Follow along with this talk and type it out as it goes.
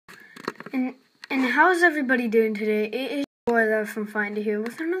And how's everybody doing today? It is your boy from Cydia here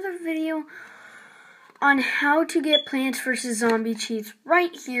with another video on how to get Plants vs. Zombie cheats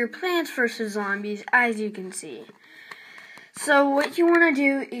right here. Plants vs. Zombies, as you can see. So what you want to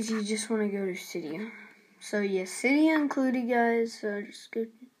do is you just want to go to Cydia. So yes, Cydia included, guys. So just go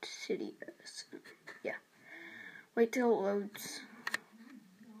to Cydia. So, yeah. Wait till it loads.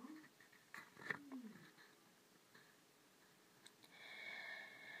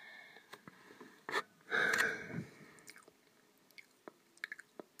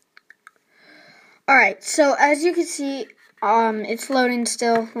 Alright, so as you can see, it's loading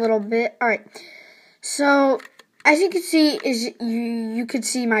still a little bit. Alright, so as you can see, you could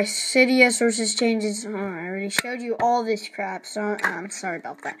see my Cydia sources changes. Oh, I already showed you all this crap, so I'm sorry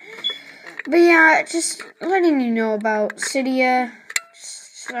about that. But yeah, just letting you know about Cydia.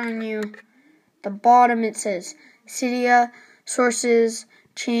 Just showing you the bottom. It says Cydia sources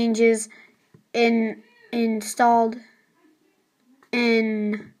changes installed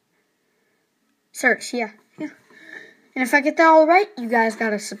in search, yeah. And if I get that all right, you guys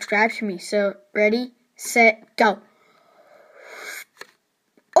gotta subscribe to me. So, ready, set, go.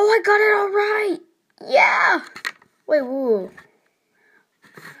 Oh, I got it all right. Yeah. Wait, whoa.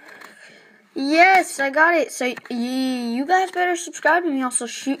 Yes, I got it. So, you guys better subscribe to me. Also,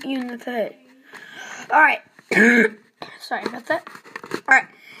 shoot you in the head. All right. Sorry about that. All right.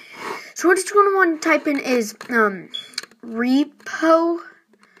 So, what you're gonna want to type in is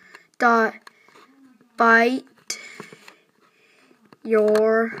repo.byte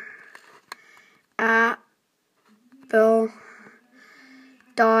your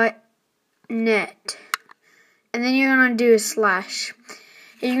apple.net, and then you're gonna do a slash,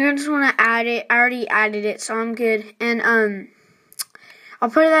 and you're gonna just want to add it. I already added it, so I'm good. And I'll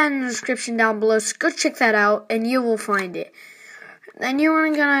put that in the description down below, so go check that out and you will find it. Then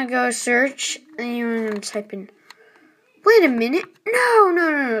you're gonna go search, and you're gonna type in, wait a minute,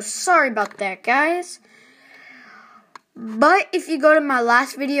 no, sorry about that, guys. But if you go to my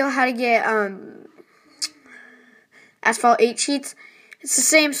last video, how to get Asphalt 8 cheats, it's the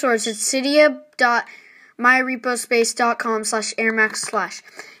same source. It's cydia.myrepospace.com/airmax/.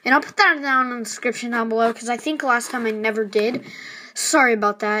 And I'll put that down in the description down below, because I think last time I never did. Sorry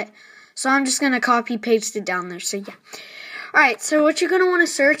about that. So I'm just going to copy paste it down there. So yeah. Alright, so what you're going to want to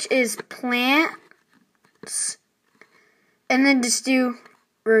search is plants, and then just do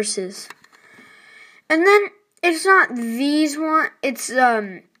versus. And then it's not these one, it's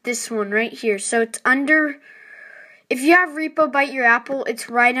this one right here. So it's under, if you have Repo Bite Your Apple, it's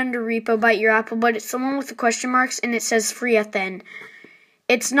right under Repo Bite Your Apple, but it's the one with the question marks and it says free at the end.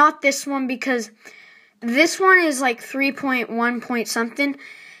 It's not this one, because this one is like 3.1 point something,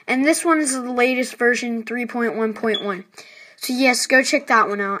 and this one is the latest version, 3.1.1. So yes, go check that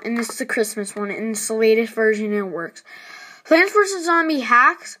one out. And this is the Christmas one, and it's the latest version and it works. Plants vs. Zombie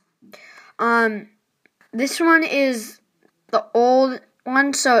hacks. This one is the old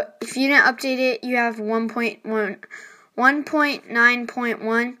one, so if you didn't update it, you have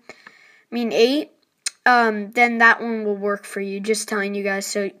 1.9.1, I mean 8, then that one will work for you, just telling you guys,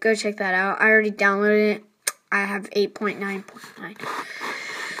 so go check that out. I already downloaded it. I have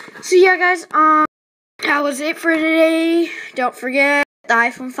 8.9.9. So yeah, guys, that was it for today. Don't forget the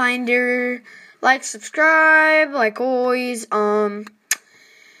iPhone Finder, like, subscribe, like always,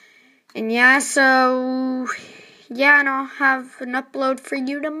 and yeah, so, yeah, and I'll have an upload for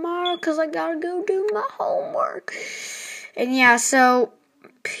you tomorrow, because I gotta go do my homework. And yeah, so,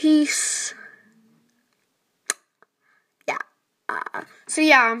 peace. Yeah. So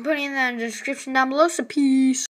yeah, I'm putting that in the description down below, so peace.